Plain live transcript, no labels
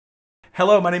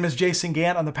Hello, my name is Jason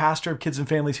Gant. I'm the pastor of kids and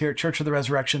families here at Church of the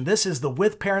Resurrection. This is the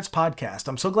With Parents podcast.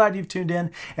 I'm so glad you've tuned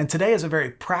in. And today is a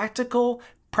very practical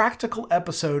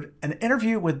episode, an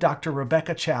interview with Dr.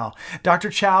 Rebecca Chow. Dr.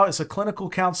 Chow is a clinical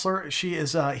counselor. She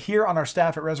is here on our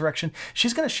staff at Resurrection.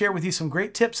 She's going to share with you some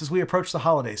great tips as we approach the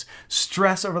holidays,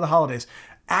 stress over the holidays,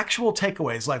 actual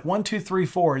takeaways like 1, 2, 3,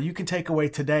 4 you can take away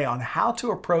today on how to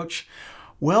approach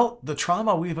the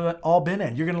trauma we've all been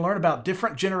in. You're going to learn about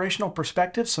different generational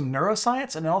perspectives, some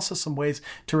neuroscience, and also some ways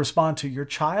to respond to your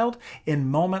child in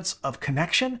moments of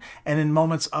connection and in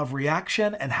moments of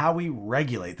reaction and how we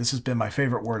regulate. This has been my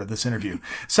favorite word of this interview.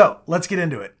 So let's get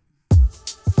into it.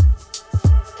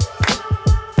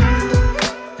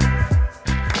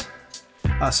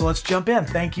 So let's jump in.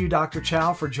 Thank you, Dr.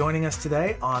 Chow, for joining us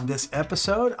today on this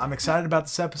episode. I'm excited about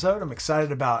this episode. I'm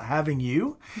excited about having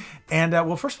you. And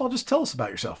first of all, just tell us about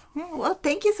yourself. Well,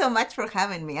 thank you so much for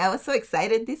having me. I was so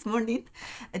excited this morning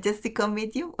just to come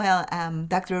meet you. Well, I'm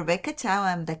Dr. Rebecca Chow.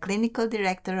 I'm the Clinical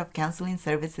Director of Counseling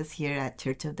Services here at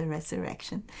Church of the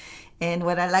Resurrection. And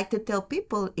what I like to tell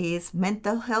people is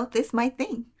mental health is my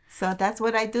thing. So that's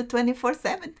what I do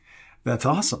 24/7. That's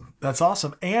awesome. That's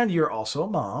awesome. And you're also a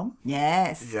mom.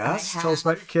 Yes. Yes. Tell us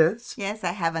about your kids. Yes,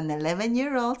 I have an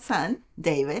 11-year-old son,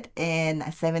 David, and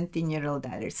a 17-year-old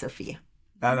daughter, Sophia.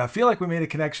 And I feel like we made a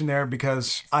connection there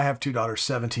because I have two daughters,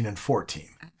 17 and 14.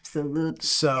 Absolutely.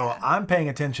 So I'm paying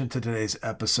attention to today's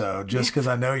episode just because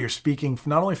I know you're speaking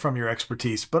not only from your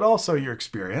expertise, but also your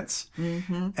experience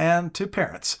and to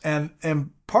parents. And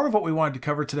part of what we wanted to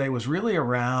cover today was really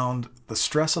around the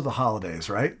stress of the holidays,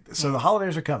 right? So the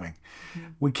holidays are coming.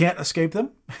 We can't escape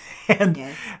them. And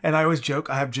I always joke,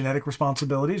 I have genetic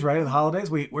responsibilities, right? In the holidays,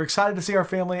 we're excited to see our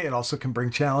family. It also can bring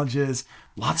challenges,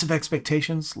 lots of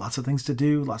expectations, lots of things to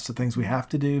do, lots of things we have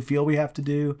to do, feel we have to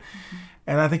do.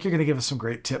 And I think you're going to give us some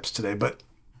great tips today. But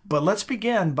let's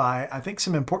begin by, I think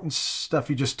some important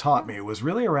stuff you just taught me was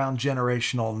really around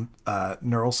generational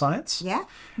neuroscience. Yeah.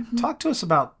 Talk to us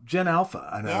about Gen Alpha.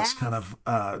 I know it's kind of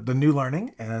the new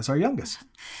learning as our youngest.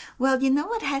 Well, you know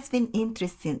what has been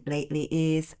interesting lately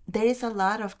is there is a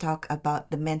lot of talk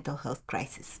about the mental health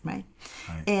crisis, right?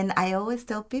 And I always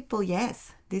tell people,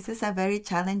 yes, this is a very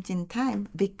challenging time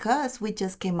because we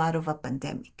just came out of a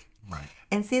pandemic. Right.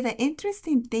 And see, the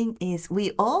interesting thing is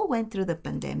we all went through the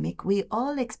pandemic. We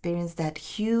all experienced that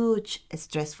huge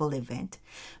stressful event.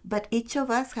 But each of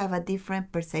us have a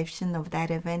different perception of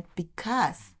that event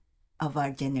because of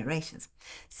our generations.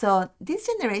 So this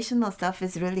generational stuff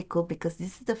is really cool because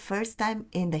this is the first time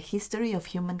in the history of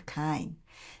humankind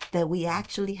that we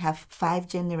actually have 5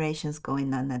 generations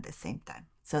going on at the same time.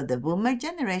 So the boomer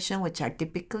generation, which are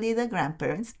typically the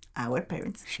grandparents, our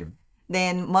parents. Sure.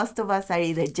 Then most of us are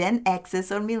either Gen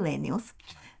X's or millennials.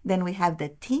 Then we have the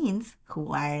teens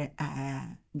who are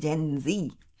Gen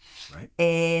Z. Right.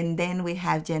 And then we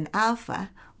have Gen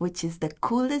Alpha, which is the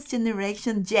coolest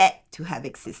generation yet to have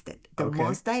existed. The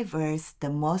most diverse, the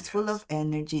most full of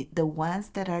energy, the ones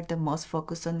that are the most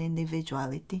focused on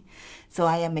individuality. So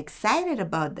I am excited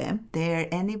about them. They're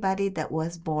anybody that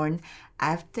was born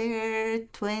after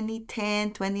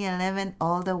 2010, 2011,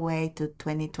 all the way to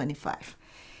 2025.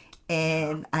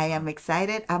 And I am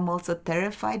excited. I'm also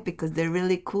terrified because they're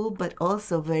really cool, but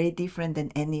also very different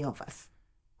than any of us.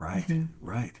 Right,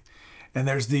 right. And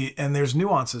there's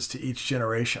nuances to each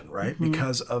generation, right?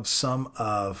 Because of some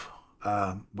of,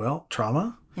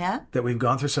 trauma that we've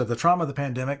gone through. So the trauma of the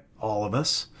pandemic, all of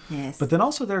us. Yes. But then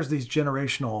also there's these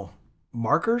generational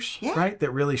markers, right?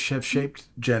 That really have shaped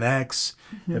Gen X,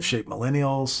 have shaped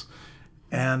millennials.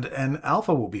 And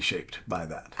Alpha will be shaped by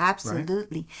that.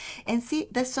 Absolutely. Right? And see,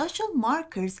 the social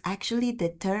markers actually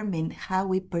determine how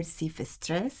we perceive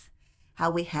stress,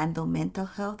 how we handle mental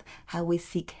health, how we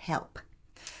seek help.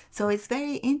 So it's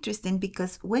very interesting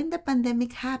because when the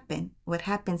pandemic happened, what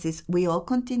happens is we all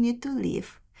continued to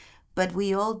live, but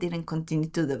we all didn't continue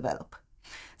to develop.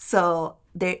 So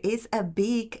there is a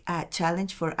big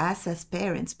challenge for us as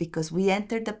parents because we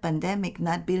entered the pandemic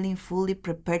not being fully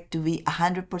prepared to be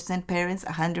 100% parents,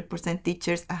 100%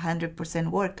 teachers,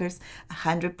 100% workers,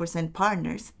 100%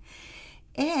 partners.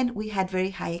 And we had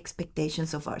very high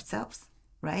expectations of ourselves,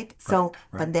 right? So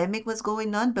pandemic was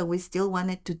going on, but we still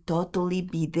wanted to totally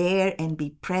be there and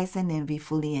be present and be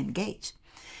fully engaged.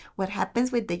 What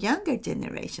happens with the younger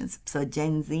generations, so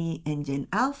Gen Z and Gen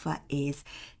Alpha, is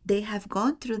they have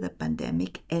gone through the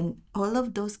pandemic and all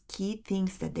of those key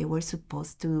things that they were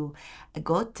supposed to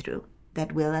go through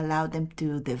that will allow them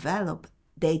to develop,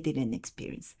 they didn't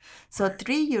experience. So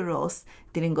 3-year-olds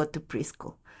didn't go to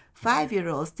preschool.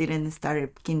 5-year-olds didn't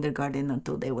start kindergarten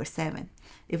until they were 7.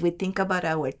 If we think about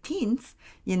our teens,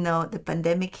 the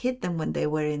pandemic hit them when they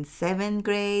were in 7th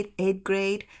grade, 8th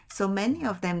grade. So many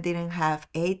of them didn't have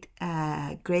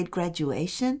 8th grade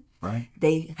graduation. Right.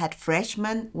 They had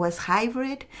freshmen, was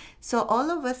hybrid. So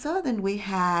all of a sudden we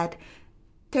had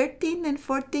 13 and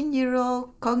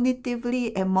 14-year-old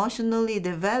cognitively, emotionally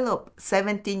developed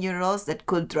 17-year-olds that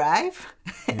could drive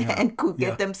and could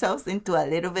get themselves into a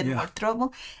little bit more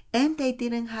trouble. And they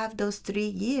didn't have those 3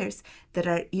 years that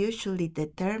are usually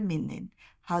determining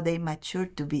how they mature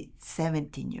to be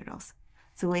 17-year-olds.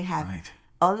 So we have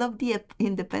all of the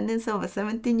independence of a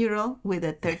 17-year-old with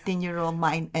a 13-year-old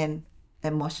mind and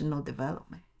emotional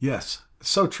development. Yes,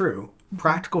 so true.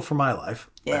 Practical for my life.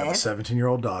 I have a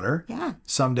 17-year-old daughter. Yeah.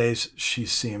 Some days she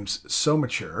seems so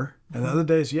mature, and other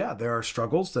days, there are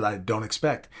struggles that I don't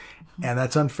expect. And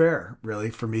that's unfair, really,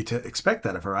 for me to expect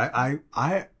that of her.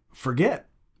 I forget.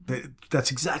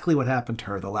 That's exactly what happened to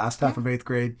her. The last half of 8th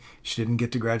grade, she didn't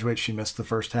get to graduate. She missed the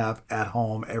first half at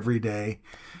home every day.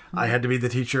 I had to be the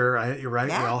teacher. You're right.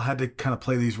 We all had to kind of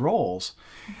play these roles.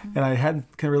 And I hadn't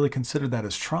really considered that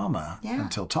as trauma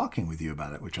until talking with you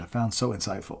about it, which I found so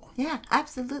insightful. Yeah,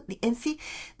 absolutely. And see,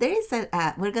 there is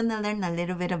we're going to learn a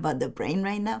little bit about the brain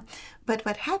right now. But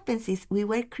what happens is we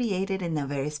were created in a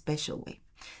very special way.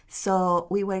 So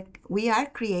we are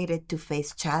created to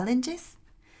face challenges,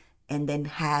 and then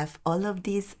have all of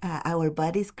these, our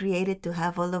bodies created to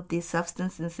have all of these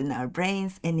substances in our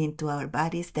brains and into our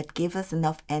bodies that give us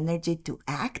enough energy to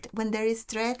act when there is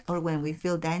threat or when we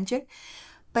feel danger.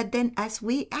 But then as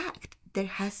we act, there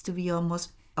has to be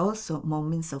almost also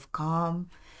moments of calm,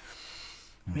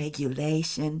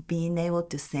 regulation, being able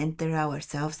to center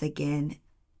ourselves again,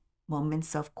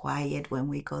 moments of quiet when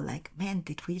we go like, man,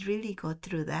 did we really go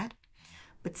through that?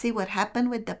 But see, what happened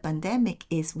with the pandemic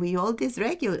is we all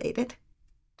dysregulated,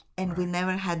 and we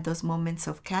never had those moments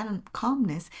of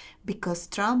calmness because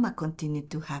trauma continued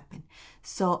to happen.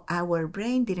 So our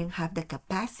brain didn't have the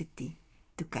capacity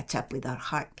to catch up with our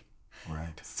heart.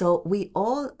 Right. So we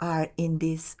all are in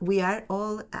this,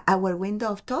 our window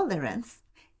of tolerance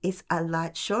is a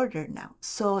lot shorter now.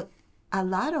 So a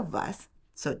lot of us,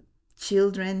 so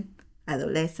children,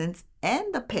 adolescents,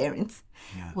 and the parents,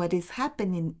 what is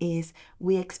happening is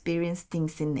we experience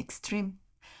things in extreme.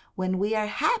 When we are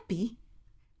happy,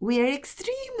 we are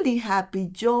extremely happy,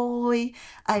 joy.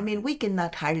 I mean, we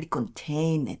cannot hardly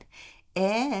contain it.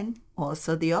 And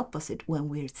also the opposite, when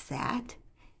we're sad,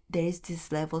 there is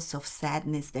these levels of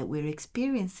sadness that we're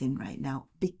experiencing right now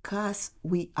because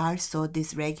we are so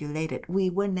dysregulated. We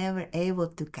were never able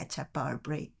to catch up our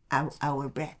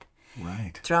breath.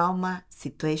 Right. Trauma,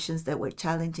 situations that were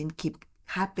challenging keep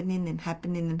happening and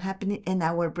happening and happening, and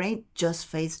our brain just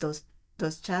faced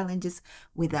those challenges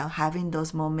without having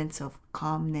those moments of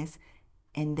calmness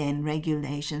and then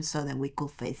regulation so that we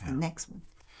could face the next one.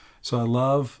 So I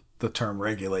love the term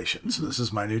regulation. So this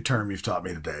is my new term you've taught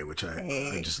me today, which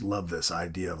I just love this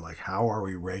idea of like, how are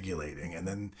we regulating? And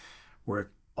then we're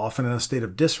often in a state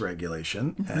of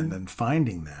dysregulation, and then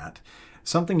finding that.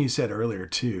 Something you said earlier,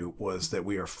 too, was that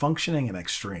we are functioning in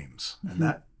extremes. And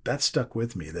that stuck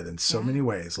with me, that in so many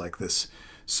ways, like this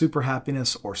super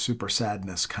happiness or super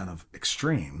sadness kind of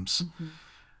extremes,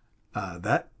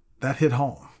 that hit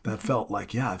home. That felt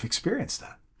like, I've experienced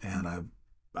that. And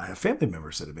I have family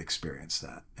members that have experienced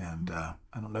that. And I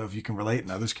don't know if you can relate and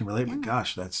others can relate, but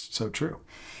gosh, that's so true.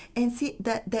 And see,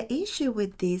 the issue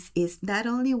with this is not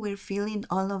only we're feeling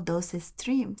all of those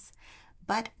extremes,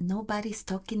 but nobody's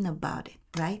talking about it,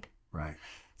 right? Right.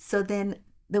 So then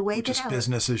the way just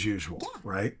business as usual,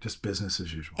 right? Just business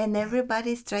as usual. And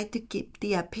everybody's trying to keep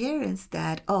the appearance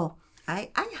that,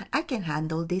 I can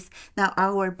handle this. Now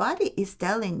our body is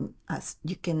telling us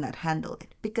you cannot handle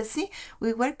it because see,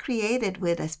 we were created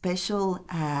with a special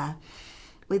a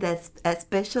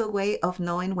special way of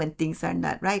knowing when things are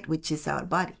not right, which is our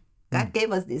body. God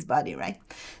gave us this body, right?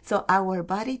 So our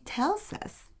body tells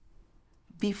us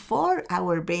before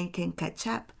our brain can catch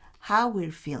up how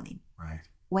we're feeling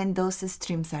when those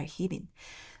extremes are hitting.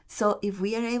 So if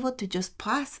we are able to just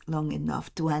pause long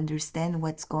enough to understand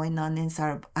what's going on in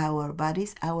our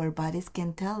bodies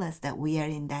can tell us that we are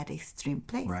in that extreme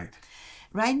place.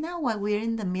 Right now, while we're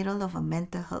in the middle of a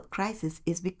mental health crisis,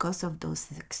 is because of those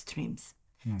extremes.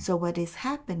 So what is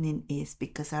happening is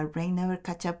because our brain never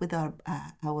catch up with our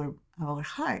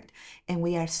heart, and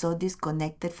we are so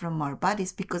disconnected from our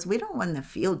bodies because we don't want to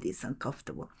feel this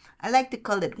uncomfortable. I like to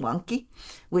call it wonky,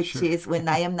 which is when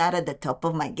I am not at the top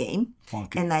of my game,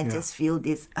 and I just feel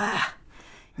this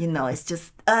it's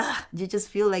just you just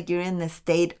feel like you're in a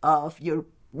state of you're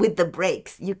with the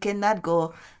brakes. You cannot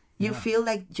go, You feel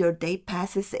like your day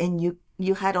passes and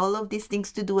you had all of these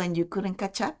things to do and you couldn't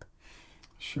catch up.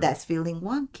 Sure. That's feeling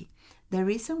wonky. The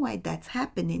reason why that's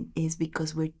happening is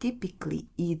because we're typically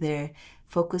either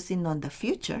focusing on the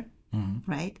future,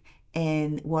 right?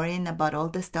 And worrying about all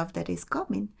the stuff that is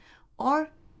coming, or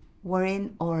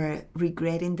worrying or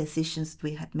regretting decisions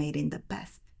we had made in the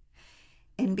past.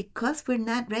 And because we're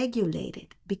not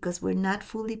regulated, because we're not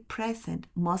fully present,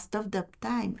 most of the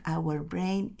time our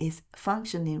brain is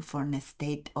functioning from a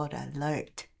state of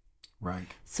alert. Right.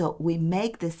 So we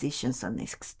make decisions on the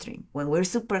extreme. When we're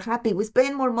super happy, we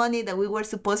spend more money than we were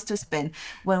supposed to spend.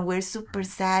 When we're super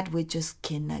sad, we just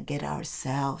cannot get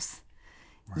ourselves,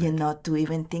 to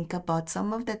even think about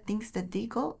some of the things that did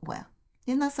go well.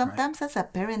 Sometimes as a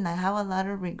parent, I have a lot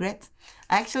of regrets.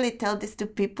 I actually tell this to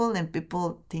people and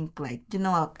people think like,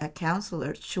 a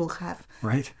counselor should have.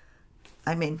 Right.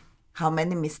 I mean, how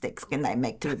many mistakes can I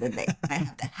make through the day? I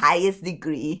have the highest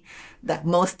degree, the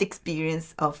most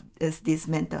experience of this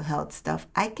mental health stuff.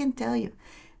 I can tell you,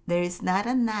 there is not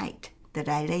a night that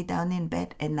I lay down in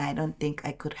bed and I don't think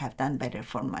I could have done better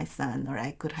for my son, or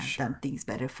I could have done things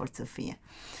better for Sophia.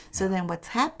 So then what's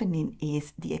happening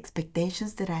is the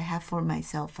expectations that I have for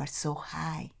myself are so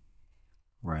high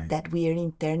that we are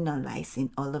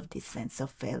internalizing all of this sense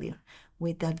of failure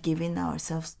without giving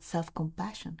ourselves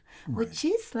self-compassion, which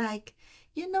is like,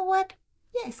 you know what?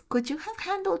 Yes, could you have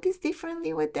handled this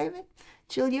differently with David?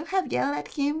 Should you have yelled at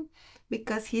him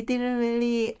because he didn't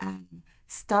really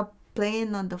stop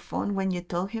playing on the phone when you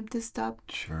told him to stop?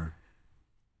 Sure.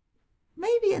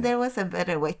 Maybe there was a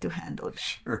better way to handle it.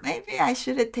 Sure. Maybe I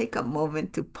should take a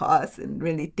moment to pause and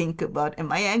really think about,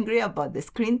 am I angry about the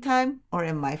screen time, or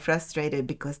am I frustrated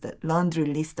because the laundry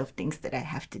list of things that I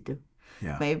have to do?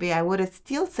 Yeah. Maybe I would have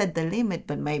still set the limit,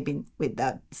 but maybe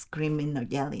without screaming or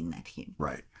yelling at him.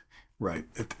 Right.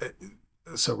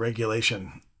 So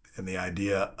regulation and the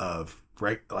idea of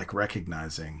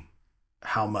recognizing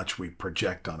how much we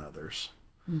project on others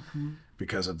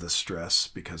because of the stress,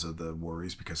 because of the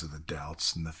worries, because of the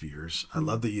doubts and the fears. I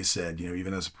love that you said,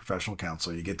 even as a professional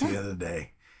counselor, you get to the end of the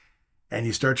day and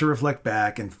you start to reflect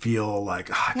back and feel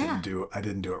like, I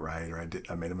didn't do it right, or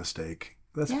I made a mistake.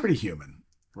 That's pretty human.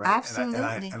 Right?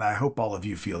 Absolutely. And I hope all of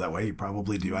you feel that way. You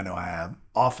probably do. I know I have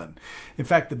often. In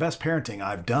fact, the best parenting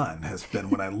I've done has been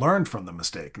when I learned from the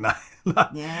mistake. Not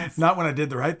when I did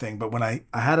the right thing, but when I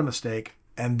had a mistake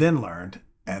and then learned,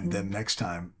 and then next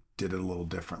time did it a little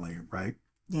differently, right?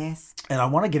 Yes. And I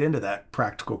want to get into that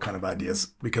practical kind of ideas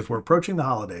because we're approaching the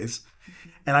holidays.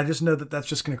 And I just know that that's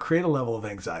just going to create a level of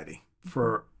anxiety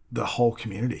for the whole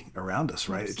community around us,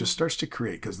 right? It just starts to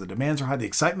create, because the demands are high, the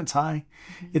excitement's high.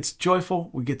 It's joyful.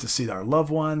 We get to see our loved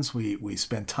ones. We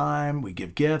spend time. We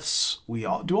give gifts. We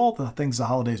all do all the things the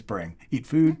holidays bring. Eat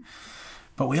food.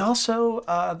 But we also,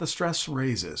 the stress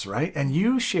raises, right? And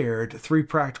you shared 3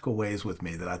 practical ways with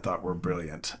me that I thought were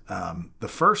brilliant. The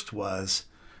first was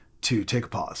to take a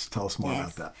pause. Tell us more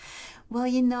about that. Well,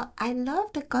 I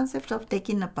love the concept of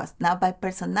taking a pause. Now, by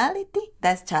personality,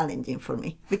 that's challenging for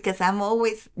me because I'm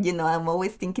always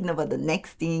thinking about the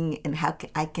next thing and how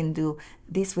I can do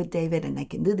this with David, and I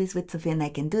can do this with Sophia, and I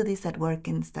can do this at work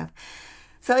and stuff.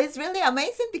 So it's really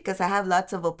amazing because I have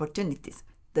lots of opportunities.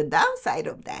 The downside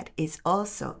of that is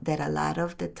also that a lot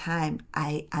of the time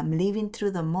I am living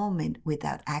through the moment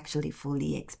without actually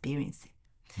fully experiencing.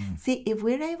 See, if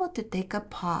we're able to take a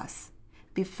pause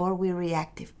before we're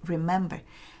reactive, remember,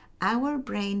 our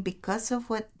brain, because of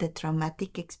what the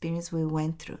traumatic experience we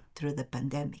went through the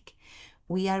pandemic,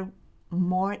 we are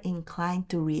more inclined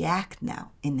to react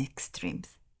now in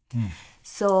extremes.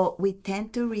 So we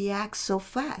tend to react so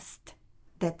fast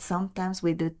that sometimes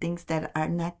we do things that are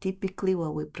not typically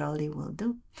what we probably will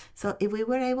do. So if we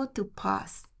were able to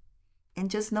pause and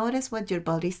just notice what your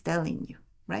body's telling you,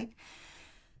 right?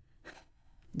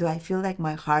 Do I feel like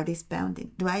my heart is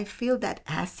pounding? Do I feel that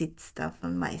acid stuff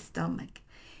on my stomach?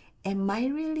 Am I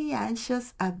really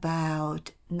anxious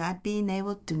about not being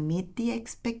able to meet the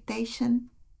expectation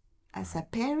as a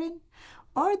parent?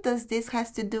 Or does this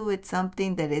has to do with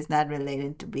something that is not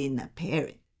related to being a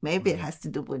parent? Maybe it has to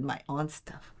do with my own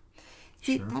stuff.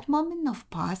 See, that moment of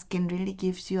pause can really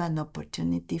give you an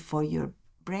opportunity for your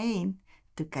brain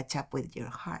to catch up with your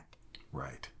heart.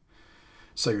 Right.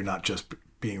 So you're not just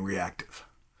being reactive.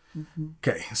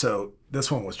 Okay, so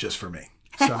this one was just for me.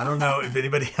 So I don't know if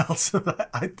anybody else.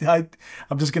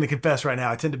 I'm just going to confess right now.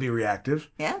 I tend to be reactive.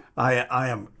 Yeah. I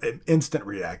am an instant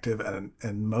reactive, and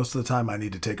most of the time I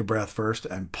need to take a breath first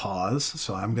and pause.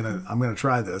 So I'm gonna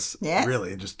try this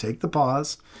really, and just take the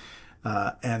pause,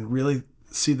 and really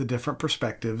see the different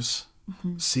perspectives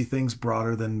see things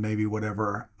broader than maybe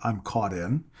whatever I'm caught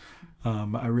in.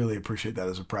 I really appreciate that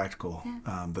as a practical.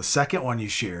 The second one you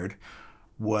shared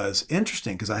was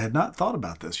interesting because I had not thought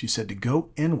about this. You said to go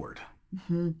inward.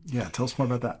 Yeah, tell us more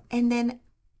about that. And then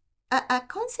a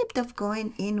concept of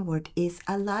going inward is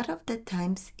a lot of the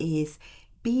times is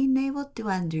being able to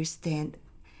understand,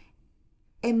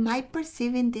 am I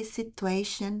perceiving this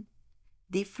situation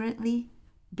differently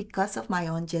because of my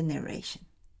own generation?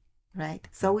 Right?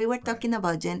 So we were talking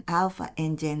about Gen Alpha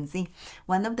and Gen Z.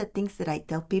 One of the things that I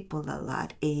tell people a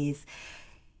lot is,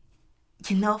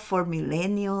 for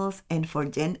millennials and for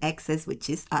Gen X's, which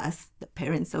is us, the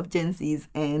parents of Gen Z's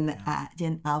and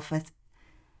Gen Alphas,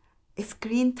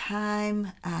 screen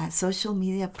time, social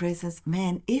media presence,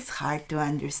 man, it's hard to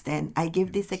understand. I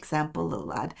give this example a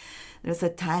lot. There's a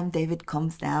time David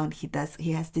comes down, he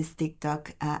has this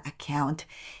TikTok account.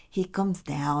 He comes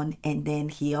down and then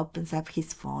he opens up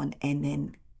his phone and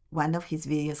then one of his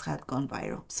videos had gone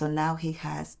viral. So now he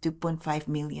has 2.5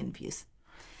 million views.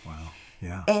 Wow.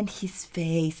 Yeah. And his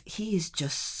face, he is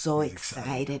just so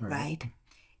excited, right?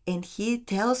 And he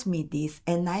tells me this,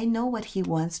 and I know what he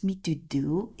wants me to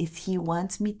do is he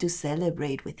wants me to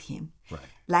celebrate with him. Right.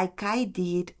 Like I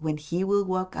did when he will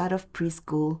walk out of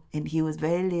preschool and he was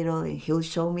very little and he'll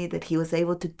show me that he was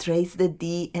able to trace the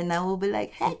D and I will be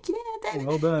like, heck yeah, David.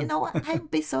 Well done. You know what? I'd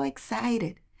be so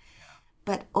excited.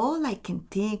 But all I can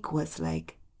think was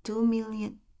like 2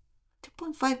 million,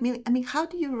 2.5 million. I mean, how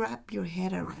do you wrap your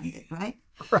head around it, right?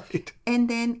 Right. And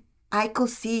then I could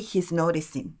see he's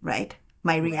noticing, right?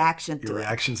 My reaction to it. Your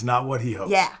reaction's not what he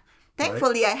hoped. Yeah.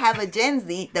 Thankfully, I have a Gen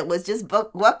Z that was just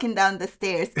walking down the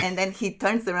stairs, and then he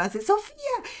turns around and says,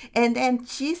 Sophia. And then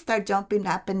she starts jumping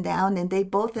up and down, and they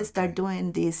both start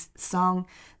doing this song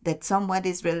that somewhat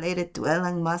is related to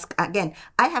Elon Musk. Again,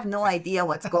 I have no idea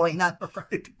what's going on.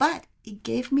 Right. But it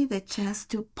gave me the chance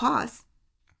to pause,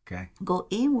 go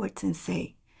inwards and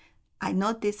say, I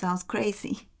know this sounds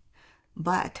crazy,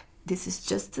 but this is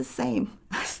just the same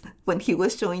as when he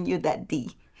was showing you that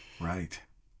D. Right.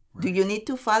 Do you need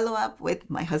to follow up with,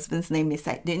 my husband's name is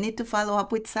Sai, do you need to follow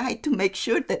up with Sai to make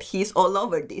sure that he's all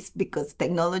over this? Because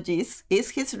technology is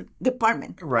his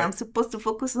department. Right. I'm supposed to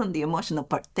focus on the emotional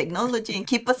part. Technology and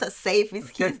keep us safe is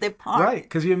his department. Right,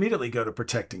 because you immediately go to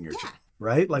protecting your child,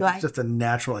 right? Like it's just a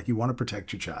natural, like you want to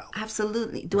protect your child.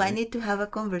 Absolutely. Do I need to have a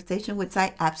conversation with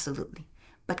Sai? Absolutely.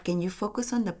 But can you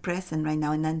focus on the present right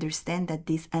now and understand that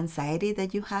this anxiety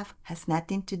that you have has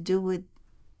nothing to do with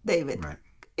David? Right.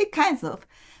 It kinds of.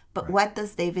 But what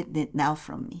does David need now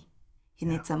from me? He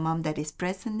needs a mom that is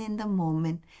present in the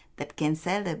moment, that can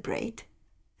celebrate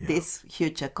this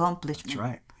huge accomplishment. That's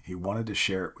right. He wanted to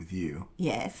share it with you.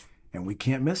 Yes. And we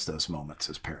can't miss those moments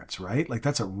as parents, right? Like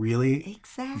that's a really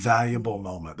valuable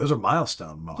moment. Those are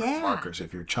milestone markers.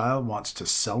 If your child wants to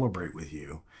celebrate with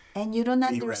you. And you don't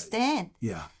understand.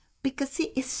 Yeah. Because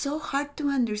see, it's so hard to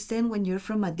understand when you're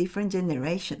from a different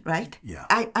generation, right? Yeah.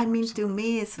 I mean, to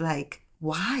me, it's like,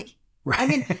 why? Right. I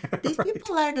mean, these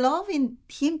people are loving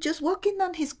him just walking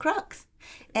on his Crocs.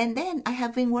 And then I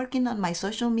have been working on my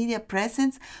social media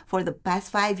presence for the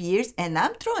past 5 years, and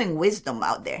I'm throwing wisdom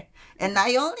out there. And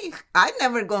I've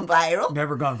never gone viral.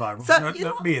 Never gone viral. So,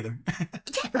 no, me either.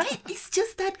 Yeah, right? It's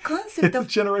just that concept of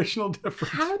generational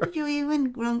difference. How do you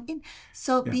even grow in?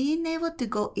 So being able to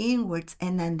go inwards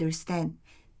and understand.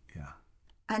 Yeah.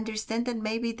 Understand that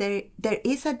maybe there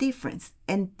is a difference,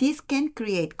 and this can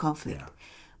create conflict. Yeah.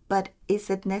 But is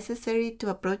it necessary to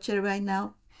approach it right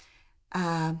now?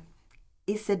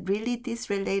 Is it really this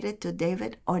related to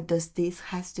David, or does this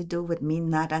has to do with me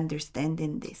not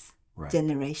understanding this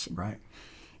generation? Right.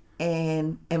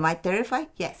 And am I terrified?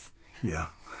 Yes. Yeah.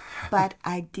 But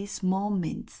at these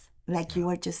moments, like you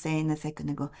were just saying a second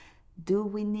ago, do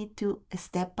we need to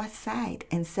step aside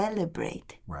and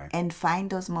celebrate and find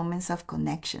those moments of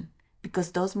connection?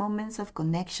 Because those moments of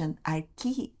connection are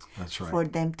key for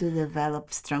them to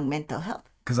develop strong mental health.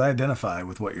 Because I identify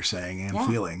with what you're saying and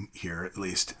feeling here, at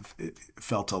least. It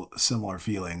felt a similar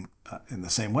feeling in the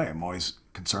same way. I'm always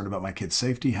concerned about my kids'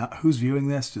 safety. Who's viewing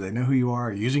this? Do they know who you are?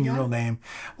 Are you using your real name?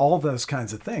 All those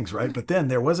kinds of things, right? But then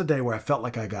there was a day where I felt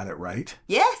like I got it right.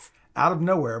 Yes. Out of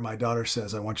nowhere, my daughter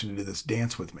says, I want you to do this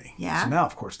dance with me. Yeah. So now,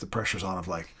 of course, the pressure's on of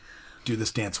like, do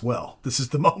this dance well. This is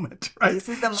the moment, right? This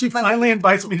is the moment. She finally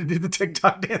invites me to do the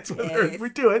TikTok dance with her. We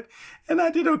do it, and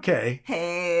I did okay.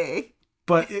 Hey.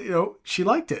 But, she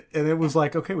liked it. And it was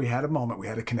like, okay, we had a moment. We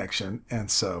had a connection.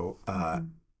 And so,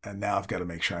 and now I've got to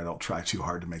make sure I don't try too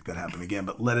hard to make that happen again,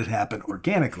 but let it happen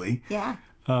organically. Yeah.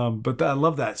 But I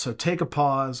love that. So take a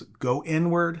pause, go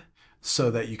inward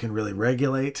so that you can really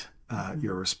regulate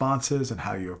your responses and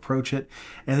how you approach it.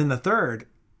 And then the third,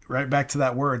 right back to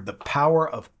that word, the power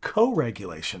of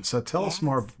co-regulation. So tell us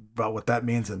more Yes. about what that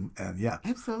means. And yeah.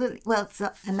 Absolutely. Well,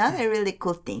 so another really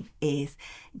cool thing is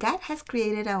God has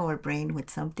created our brain with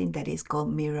something that is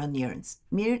called mirror neurons.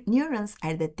 Mirror neurons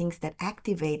are the things that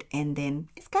activate, and then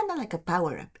it's kind of like a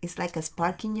power up. It's like a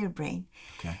spark in your brain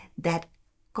Okay. that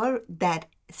that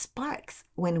sparks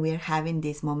when we're having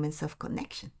these moments of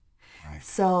connection. Right.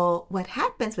 So what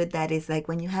happens with that is like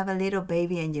when you have a little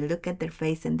baby and you look at their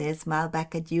face and they smile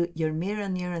back at you, your mirror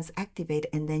neurons activate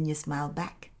and then you smile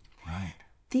back. Right.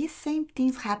 These same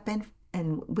things happen,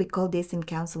 and we call this in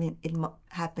counseling, it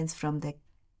happens from the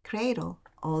cradle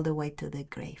all the way to the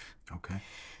grave. Okay.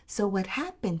 So what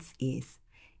happens is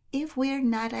if we're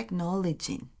not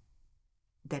acknowledging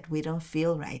that we don't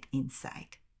feel right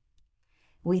inside,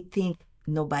 we think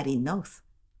nobody knows.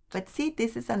 But see,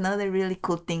 this is another really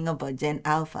cool thing about Gen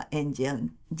Alpha and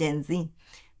Gen Z.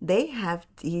 They have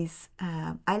these,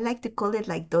 I like to call it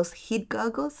like those heat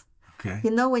goggles. Okay.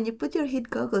 You know, when you put your heat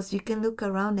goggles, you can look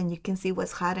around and you can see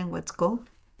what's hot and what's cold.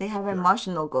 They have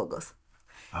emotional goggles.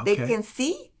 Okay. They can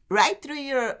see right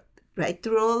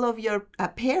through all of your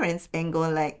appearance and go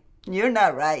like, you're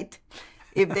not right.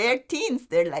 If they're teens,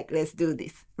 they're like, let's do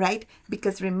this, right?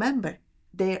 Because remember,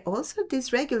 they're also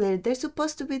dysregulated. They're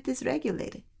supposed to be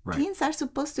dysregulated. Right. Teens are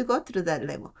supposed to go through that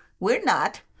level. We're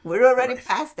not. We're already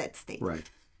past that stage. Right.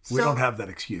 So, we don't have that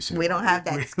excuse anymore. We don't have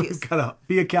that excuse. We've got to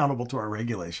be accountable to our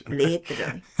regulation.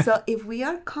 Literally. So if we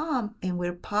are calm and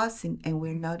we're pausing and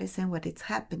we're noticing what is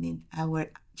happening,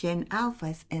 our Gen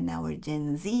Alphas and our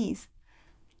Gen Zs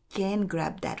can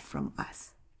grab that from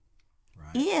us.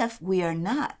 Right. If we are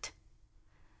not,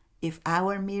 if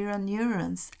our mirror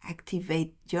neurons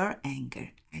activate your anger,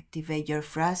 activate your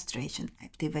frustration,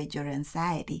 activate your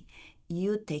anxiety,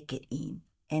 you take it in.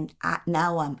 And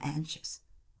now I'm anxious.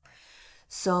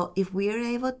 So if we are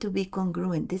able to be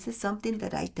congruent, this is something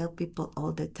that I tell people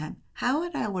all the time. How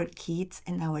are our kids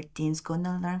and our teens going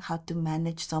to learn how to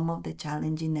manage some of the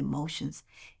challenging emotions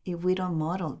if we don't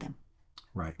model them?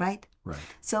 Right. Right? Right.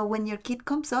 So when your kid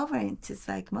comes over and she's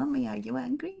like, Mommy, are you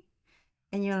angry?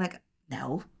 And you're like,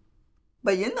 no.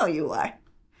 But you know you are.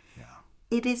 Yeah.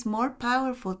 It is more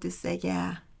powerful to say,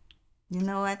 yeah, you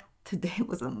know what? Today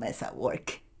was a mess at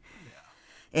work.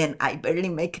 And I barely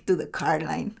make it to the car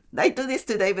line. I do this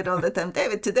to David all the time.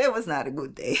 David, today was not a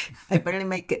good day. I barely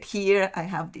make it here. I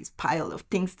have this pile of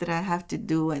things that I have to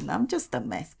do, and I'm just a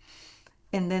mess.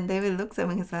 And then David looks at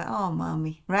me and says, oh,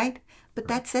 Mommy, right? But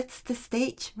that sets the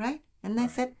stage, right? And I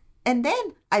said, and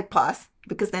then I pause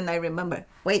because then I remember,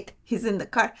 wait, he's in the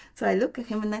car. So I look at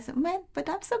him and I said, man, but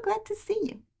I'm so glad to see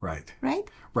you. Right. Right?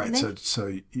 Right. Then, So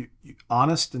you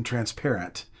honest and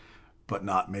transparent, but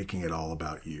not making it all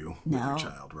about you with your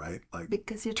child, right? Like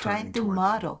because you're trying to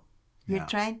model. You're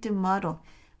trying to model.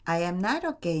 I am not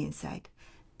okay inside,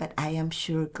 but I am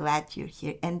sure glad you're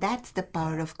here. And that's the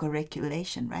power of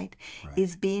co-regulation, right?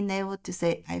 Is being able to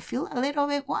say, I feel a little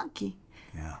bit wonky.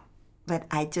 Yeah. But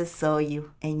I just saw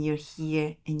you and you're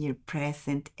here and you're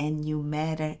present and you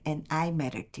matter and I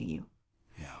matter to you.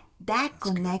 Yeah. That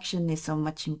connection is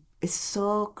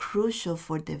so crucial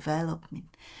for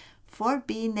development, for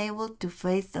being able to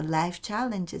face the life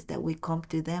challenges that we come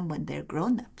to them when they're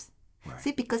grown-ups. Right.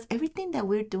 See, because everything that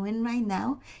we're doing right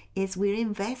now is we're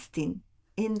investing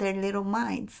in their little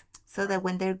minds so that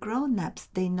when they're grown-ups,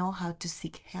 they know how to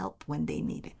seek help when they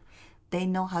need it. They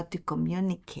know how to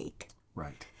communicate.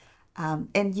 Right.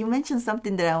 And you mentioned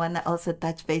something that I want to also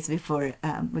touch base before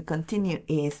we continue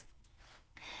is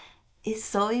it's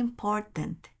so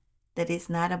important that it's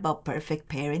not about perfect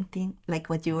parenting, like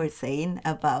what you were saying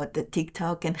about the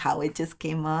TikTok and how it just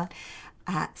came on.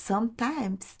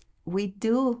 Sometimes we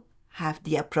do have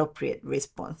the appropriate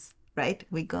response, right?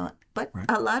 But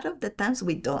a lot of the times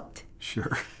we don't.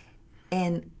 Sure.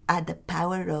 And the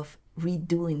power of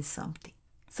redoing something.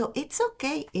 So it's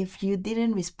okay if you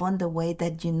didn't respond the way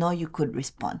that you know you could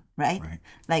respond, right?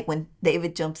 Like when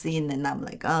David jumps in and I'm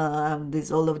like,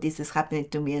 all of this is happening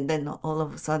to me. And then all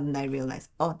of a sudden I realize,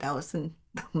 oh, that wasn't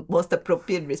the most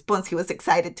appropriate response. He was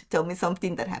excited to tell me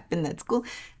something that happened at school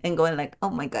and going like, oh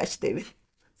my gosh, David,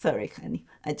 sorry, honey.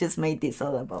 I just made this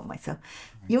all about myself.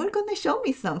 You were going to show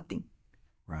me something.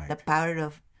 Right. The power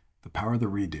of the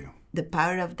redo. The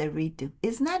power of the redo.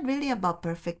 It's not really about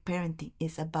perfect parenting.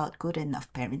 It's about good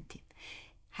enough parenting.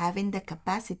 Having the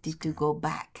capacity to go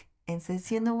back and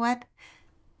says, you know what?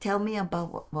 Tell me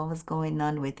about what was going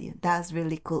on with you. That was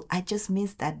really cool. I just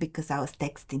missed that because I was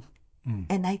texting.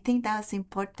 And I think that's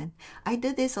important. I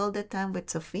do this all the time with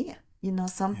Sophia. You know,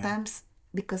 sometimes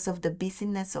because of the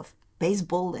busyness of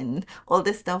baseball and all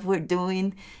the stuff we're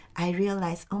doing, I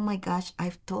realized, oh my gosh,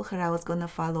 I've told her I was gonna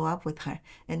follow up with her,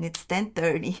 and it's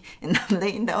 10:30, and I'm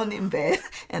laying down in bed,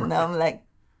 and I'm like,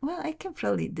 well, I can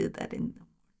probably do that in.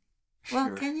 Well,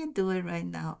 Sure. can you do it right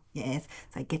now? Yes.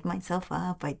 So I get myself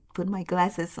up, I put my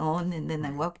glasses on, and then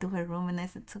I walk to her room and I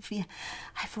said, Sophia,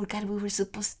 I forgot we were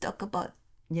supposed to talk about,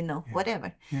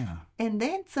 whatever. Yeah. And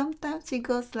then sometimes she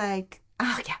goes like,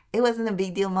 oh yeah, it wasn't a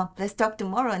big deal, Mom. Let's talk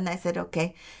tomorrow. And I said,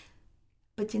 okay.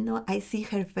 But I see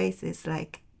her face. It's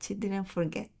like she didn't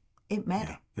forget. It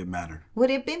mattered. Yeah, it mattered.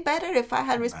 Would it have been better if I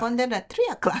had responded at 3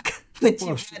 o'clock? But she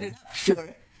brought it up,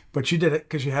 sure. But you did it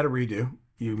because you had a redo.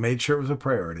 You made sure it was a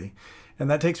priority.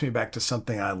 And that takes me back to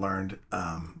something I learned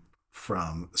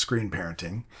from screen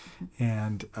parenting.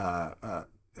 And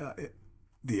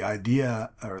the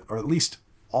idea, or at least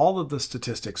all of the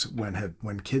statistics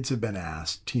when kids have been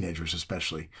asked, teenagers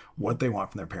especially, what they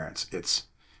want from their parents, it's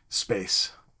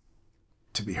space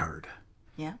to be heard.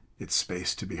 Yeah. It's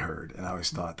space to be heard. And I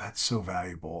always thought that's so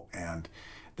valuable. And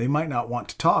they might not want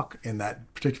to talk in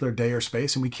that particular day or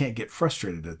space, and we can't get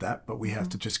frustrated at that, but we have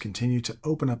to just continue to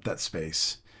open up that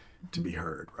space to be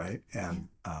heard, right? And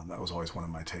that was always one of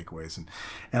my takeaways. And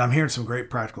I'm hearing some great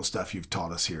practical stuff you've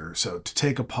taught us here. So to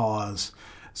take a pause,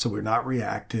 so we're not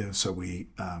reactive, so we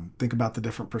think about the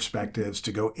different perspectives,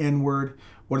 to go inward.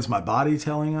 What is my body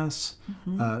telling us?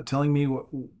 Telling me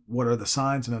what are the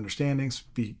signs and understandings?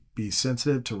 Be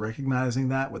sensitive to recognizing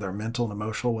that with our mental and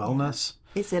emotional wellness.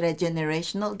 Is it a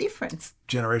generational difference?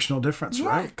 Generational difference,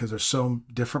 right? Because there's so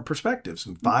different perspectives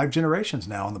and 5 generations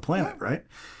now on the planet, right?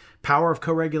 Power of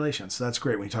co-regulation. So that's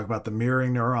great when you talk about the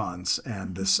mirroring neurons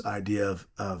and this idea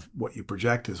of what you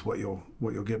project is what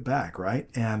you'll get back, right?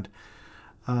 And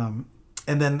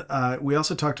then we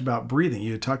also talked about breathing.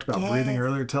 You talked about breathing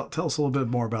earlier. Tell us a little bit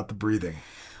more about the breathing.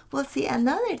 Well, see,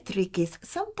 another trick is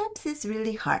sometimes it's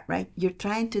really hard, right? You're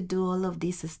trying to do all of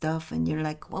this stuff, and you're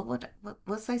like, what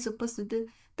was I supposed to do?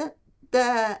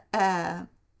 The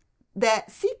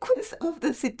sequence of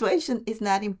the situation is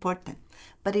not important.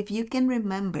 But if you can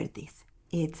remember this,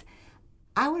 it's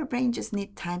our brain just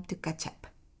need time to catch up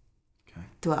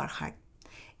to our heart.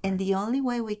 And the only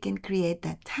way we can create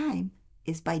that time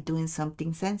is by doing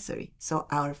something sensory. So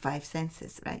our 5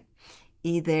 senses, right?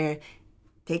 Either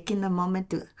taking a moment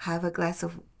to have a glass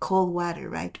of cold water,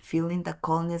 right? Feeling the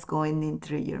coldness going in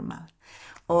through your mouth.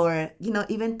 Or,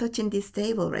 even touching this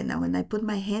table right now. When I put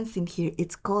my hands in here,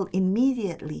 it's cold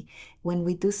immediately. When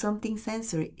we do something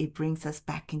sensory, it brings us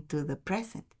back into the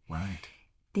present. Right.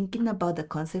 Thinking about the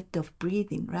concept of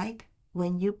breathing, right?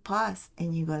 When you pause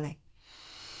and you go like,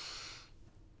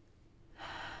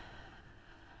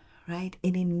 right?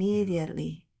 It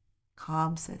immediately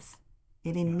calms us.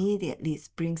 It immediately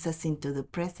brings us into the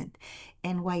present.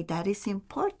 And why that is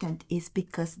important is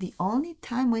because the only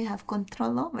time we have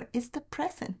control over is the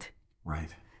present. Right.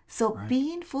 So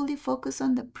being fully focused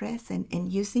on the present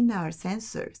and using our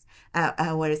sensors,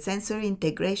 our sensory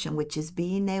integration, which is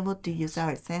being able to use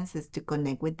our senses to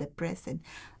connect with the present,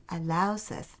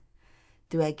 allows us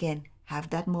to, again, have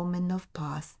that moment of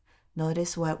pause,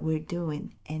 notice what we're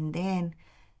doing, and then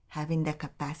having the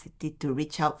capacity to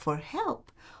reach out for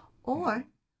help. Or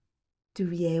to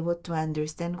be able to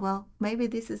understand, well, maybe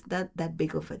this is not that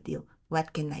big of a deal.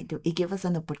 What can I do? It gives us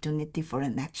an opportunity for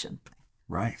an action plan.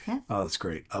 Right. Yeah. Oh, that's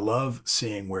great. I love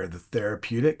seeing where the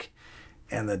therapeutic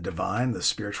and the divine, the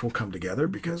spiritual come together,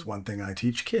 because one thing I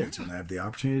teach kids when I have the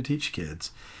opportunity to teach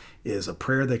kids is a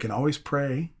prayer they can always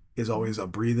pray is always a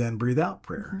breathe in, breathe out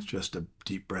prayer. It's just a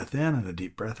deep breath in and a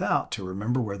deep breath out to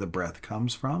remember where the breath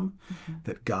comes from,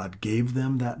 that God gave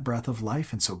them that breath of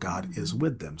life, and so God is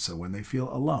with them. So when they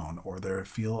feel alone or they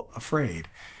feel afraid,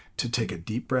 to take a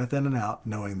deep breath in and out,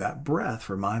 knowing that breath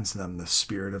reminds them the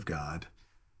Spirit of God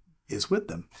is with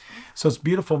them. So it's a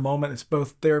beautiful moment. It's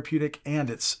both therapeutic and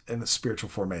it's in a spiritual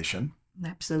formation.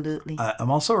 Absolutely. I'm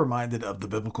also reminded of the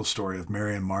biblical story of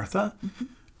Mary and Martha.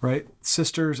 Right?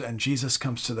 Sisters, and Jesus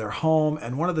comes to their home,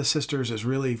 and one of the sisters is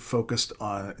really focused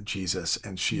on Jesus,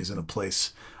 and she is in a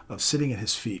place of sitting at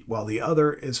his feet, while the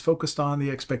other is focused on the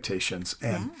expectations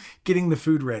and getting the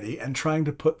food ready and trying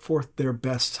to put forth their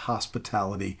best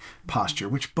hospitality posture,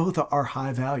 which both are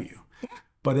high value.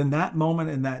 But in that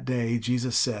moment, in that day,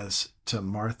 Jesus says to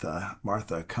Martha,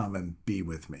 Martha, come and be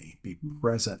with me. Be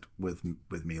present with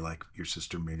me like your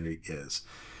sister Mary is.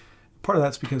 Part of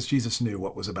that's because Jesus knew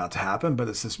what was about to happen, but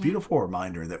it's this beautiful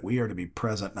reminder that we are to be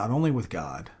present not only with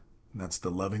God, and that's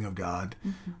the loving of God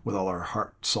with all our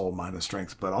heart, soul, mind, and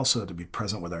strength, but also to be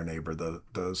present with our neighbor,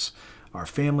 those our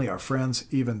family, our friends,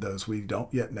 even those we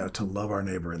don't yet know, to love our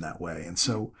neighbor in that way. And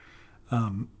so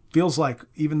feels like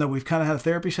even though we've kind of had a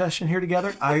therapy session here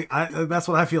together, I that's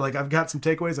what I feel like. I've got some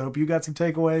takeaways. I hope you got some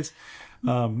takeaways.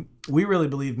 We really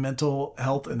believe mental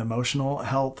health and emotional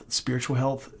health, spiritual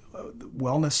health,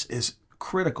 wellness is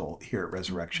critical here at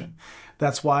Resurrection.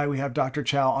 That's why we have Dr.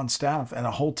 Chow on staff and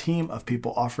a whole team of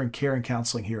people offering care and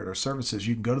counseling here at our services.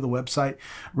 You can go to the website,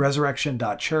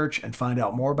 resurrection.church, and find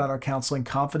out more about our counseling,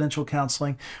 confidential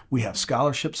counseling. We have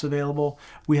scholarships available.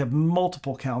 We have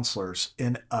multiple counselors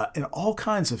in all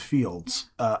kinds of fields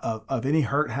of any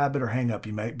hurt, habit, or hang up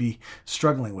you might be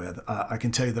struggling with. I can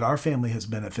tell you that our family has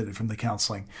benefited from the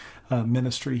counseling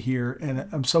ministry here, and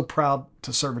I'm so proud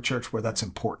to serve a church where that's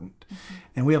important.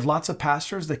 And we have lots of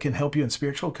pastors that can help you in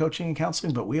spiritual coaching and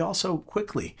counseling, but we also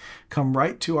quickly come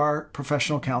right to our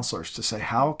professional counselors to say,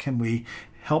 how can we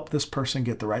help this person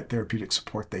get the right therapeutic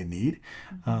support they need?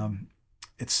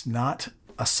 It's not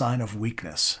a sign of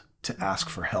weakness to ask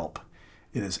for help.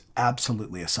 It is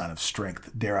absolutely a sign of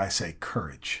strength, dare I say,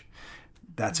 courage.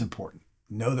 That's important.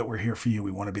 Know that we're here for you.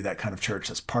 We want to be that kind of church.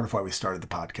 That's part of why we started the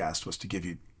podcast, was to give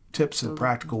you tips and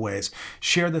practical ways.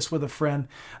 Share this with a friend.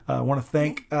 I want to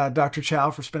thank Dr.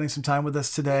 Chow for spending some time with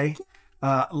us today.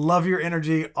 Love your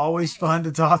energy. Always fun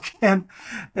to talk. And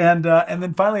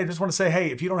then finally, I just want to say,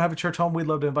 hey, if you don't have a church home, we'd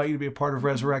love to invite you to be a part of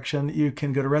Resurrection. You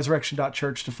can go to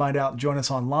resurrection.church to find out and join us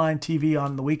online, TV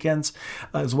on the weekends,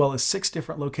 as well as 6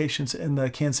 different locations in the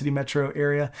Kansas City metro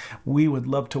area. We would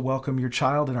love to welcome your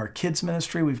child in our kids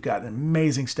ministry. We've got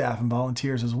amazing staff and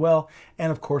volunteers as well.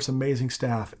 And of course, amazing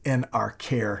staff in our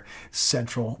Care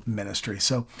Central ministry.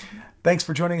 So thanks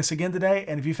for joining us again today.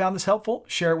 And if you found this helpful,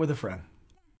 share it with a friend.